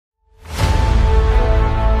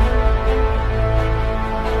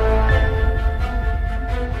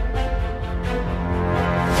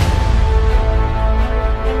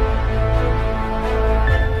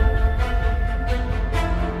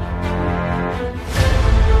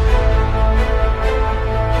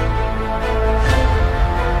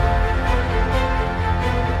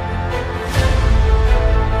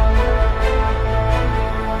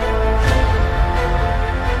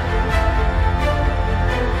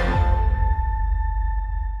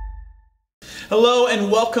Hello and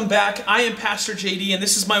welcome back. I am Pastor JD and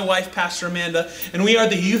this is my wife, Pastor Amanda, and we are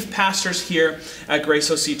the youth pastors here at Grace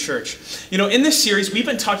OC Church. You know, in this series, we've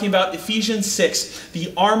been talking about Ephesians 6,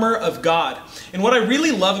 the armor of God. And what I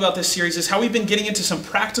really love about this series is how we've been getting into some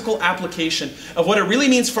practical application of what it really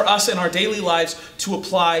means for us in our daily lives to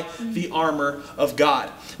apply the armor of God.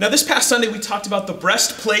 Now, this past Sunday, we talked about the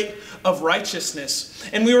breastplate of righteousness.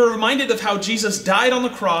 And we were reminded of how Jesus died on the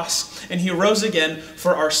cross and he rose again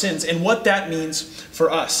for our sins and what that means for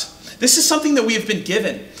us. This is something that we have been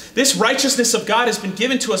given. This righteousness of God has been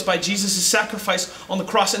given to us by Jesus' sacrifice on the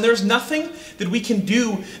cross. And there's nothing that we can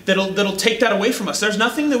do that'll take that away from us. There's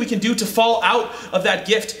nothing that we can do to fall out of that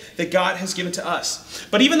gift that God has given to us.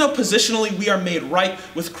 But even though positionally we are made right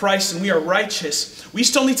with Christ and we are righteous, we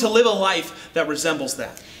still need to live a life that resembles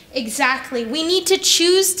that. Exactly. We need to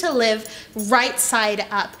choose to live right side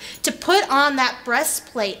up, to put on that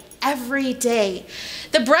breastplate every day.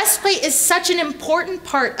 The breastplate is such an important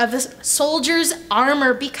part of a soldier's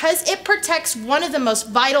armor because it protects one of the most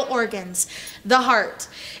vital organs, the heart.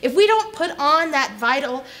 If we don't put on that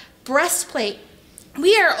vital breastplate,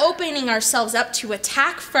 we are opening ourselves up to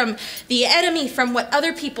attack from the enemy, from what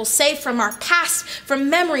other people say, from our past, from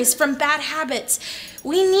memories, from bad habits.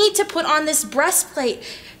 We need to put on this breastplate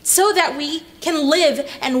so that we can live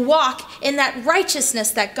and walk in that righteousness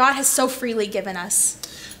that God has so freely given us.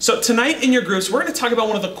 So tonight in your groups, we're going to talk about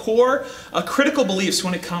one of the core critical beliefs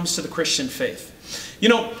when it comes to the Christian faith. You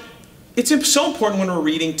know, it's so important when we're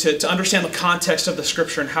reading to understand the context of the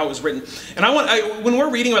scripture and how it was written. And when we're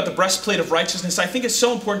reading about the breastplate of righteousness, I think it's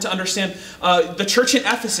so important to understand the church in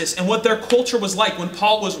Ephesus and what their culture was like when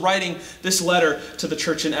Paul was writing this letter to the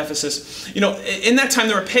church in Ephesus. You know, in that time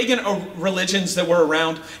there were pagan religions that were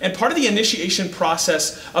around, and part of the initiation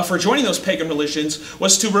process for joining those pagan religions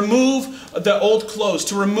was to remove the old clothes,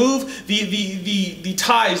 to remove the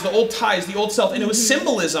ties, the old self, and it was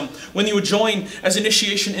symbolism when you would join as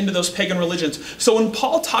initiation into those pagan religions. So when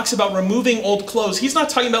Paul talks about removing old clothes, he's not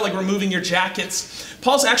talking about like removing your jackets.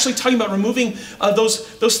 Paul's actually talking about removing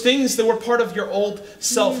those things that were part of your old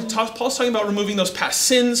self. Paul's talking about removing those past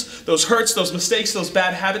sins, those hurts, those mistakes, those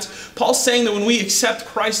bad habits. Paul's saying that when we accept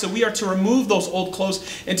Christ, that we are to remove those old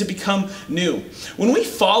clothes and to become new. When we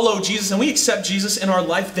follow Jesus and we accept Jesus in our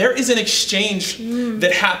life, there is an exchange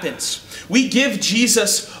that happens. We give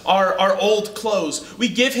Jesus our old clothes. We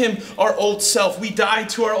give him our old self. We die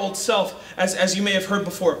to our old self, as you may have heard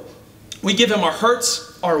before. We give him our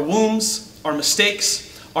hurts, our wounds, our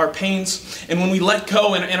mistakes, our pains. And when we let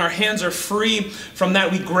go and our hands are free from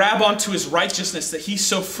that, we grab onto his righteousness that he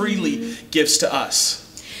so freely gives to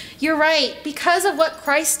us. You're right. Because of what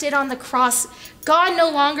Christ did on the cross, God no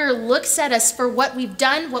longer looks at us for what we've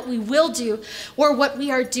done, what we will do, or what we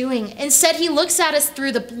are doing. Instead, he looks at us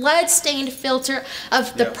through the blood-stained filter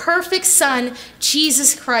of the perfect Son,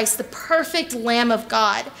 Jesus Christ, the perfect Lamb of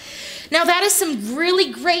God. Now, that is some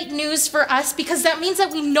really great news for us because that means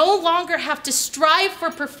that we no longer have to strive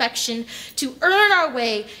for perfection to earn our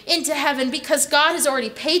way into heaven because God has already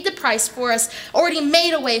paid the price for us, already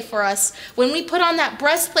made a way for us. When we put on that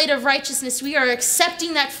breastplate of righteousness, we are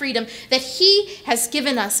accepting that freedom that he has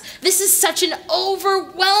given us. This is such an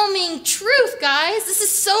overwhelming truth, guys. This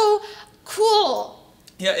is so cool.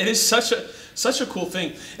 Yeah, it is such a cool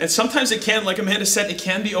thing. And sometimes it can, like Amanda said, it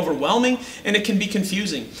can be overwhelming and it can be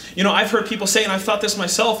confusing. You know, I've heard people say, and I've thought this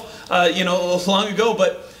myself, long ago,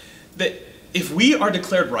 but that if we are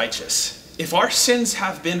declared righteous, if our sins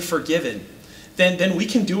have been forgiven, then we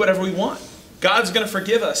can do whatever we want. God's going to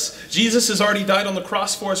forgive us. Jesus has already died on the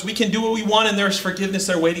cross for us. We can do what we want and there's forgiveness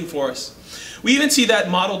there waiting for us. We even see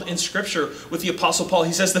that modeled in Scripture with the Apostle Paul.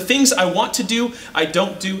 He says, the things I want to do, I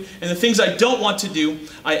don't do, and the things I don't want to do,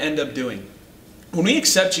 I end up doing. When we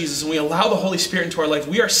accept Jesus and we allow the Holy Spirit into our life,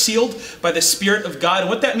 we are sealed by the Spirit of God. And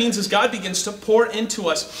what that means is God begins to pour into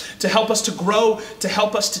us to help us to grow, to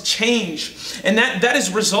help us to change. And that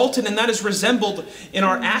is resulted and that is resembled in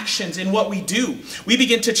our actions, in what we do. We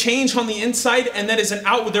begin to change on the inside, and there is an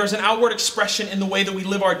outward expression in the way that we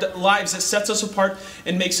live our lives that sets us apart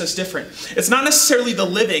and makes us different. It's not necessarily the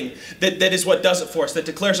living that is what does it for us, that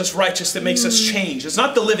declares us righteous, that makes us change. It's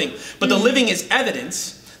not the living, but the living is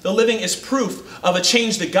evidence. The living is proof of a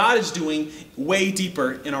change that God is doing way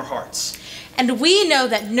deeper in our hearts. And we know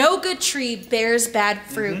that no good tree bears bad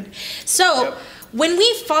fruit. So when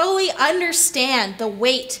we fully understand the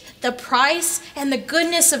weight, the price, and the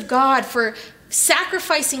goodness of God for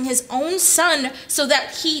sacrificing his own Son so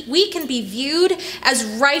that we can be viewed as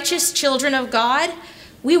righteous children of God,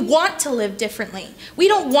 We want to live differently. We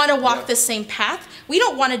don't want to walk the same path. We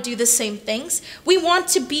don't want to do the same things. We want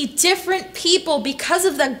to be different people because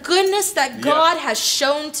of the goodness that God has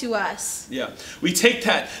shown to us. Yeah. We take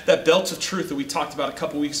that belt of truth that we talked about a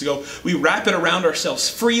couple weeks ago, we wrap it around ourselves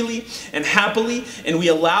freely and happily, and we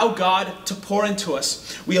allow God to pour into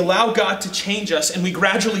us. We allow God to change us, and we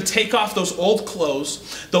gradually take off those old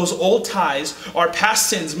clothes, those old ties, our past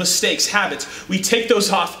sins, mistakes, habits. We take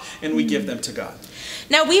those off and we give them to God.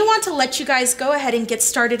 Now, we want to let you guys go ahead and get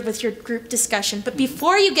started with your group discussion. But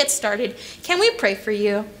before you get started, can we pray for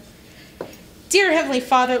you? Dear Heavenly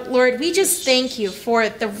Father, Lord, we just thank you for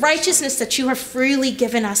the righteousness that you have freely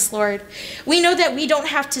given us, Lord. We know that we don't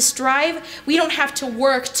have to strive, we don't have to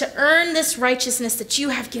work to earn this righteousness that you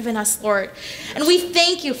have given us, Lord. And we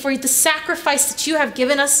thank you for the sacrifice that you have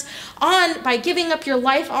given us by giving up your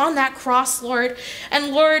life on that cross, Lord.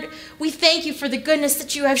 And Lord, we thank you for the goodness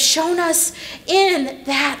that you have shown us in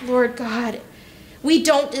that, Lord God. We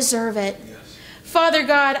don't deserve it. Father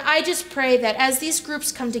God, I just pray that as these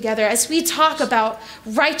groups come together, as we talk about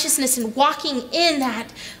righteousness and walking in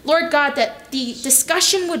that, Lord God, that the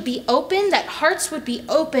discussion would be open, that hearts would be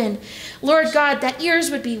open, Lord God, that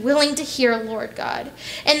ears would be willing to hear, Lord God,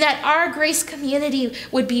 and that our grace community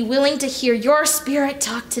would be willing to hear your Spirit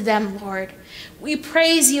talk to them, Lord. We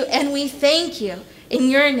praise you and we thank you in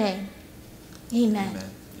your name. Amen. Amen.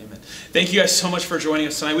 Thank you guys so much for joining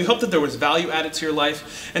us tonight. We hope that there was value added to your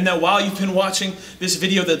life, and that while you've been watching this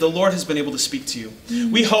video, that the Lord has been able to speak to you.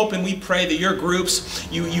 We hope and we pray that your groups,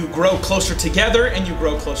 you grow closer together and you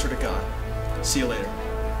grow closer to God. See you later.